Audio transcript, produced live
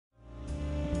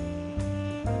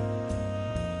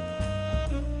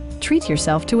treat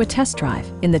yourself to a test drive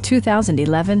in the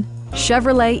 2011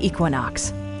 Chevrolet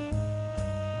Equinox.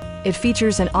 It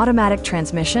features an automatic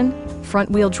transmission,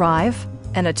 front-wheel drive,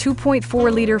 and a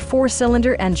 2.4-liter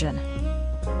four-cylinder engine.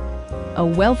 A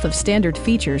wealth of standard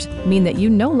features mean that you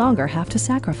no longer have to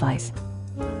sacrifice,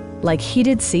 like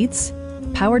heated seats,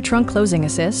 power trunk closing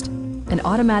assist, an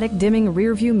automatic dimming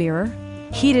rear-view mirror,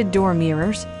 heated door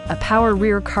mirrors, a power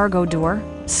rear cargo door,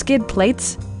 skid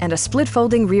plates, and a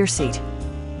split-folding rear seat.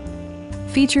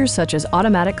 Features such as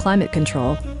automatic climate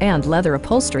control and leather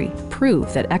upholstery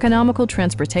prove that economical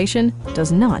transportation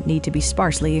does not need to be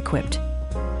sparsely equipped.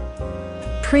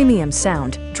 Premium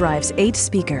sound drives 8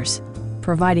 speakers,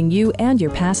 providing you and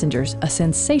your passengers a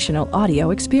sensational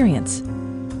audio experience.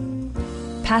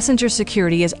 Passenger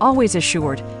security is always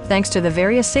assured thanks to the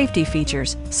various safety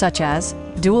features such as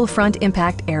dual front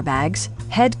impact airbags,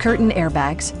 head curtain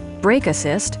airbags, brake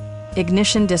assist,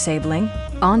 ignition disabling,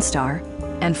 OnStar,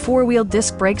 and 4-wheel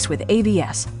disc brakes with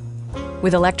ABS.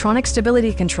 With electronic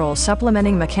stability control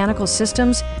supplementing mechanical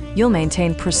systems, you'll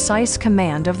maintain precise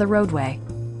command of the roadway.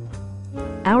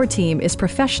 Our team is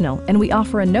professional and we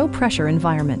offer a no-pressure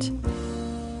environment.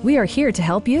 We are here to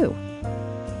help you.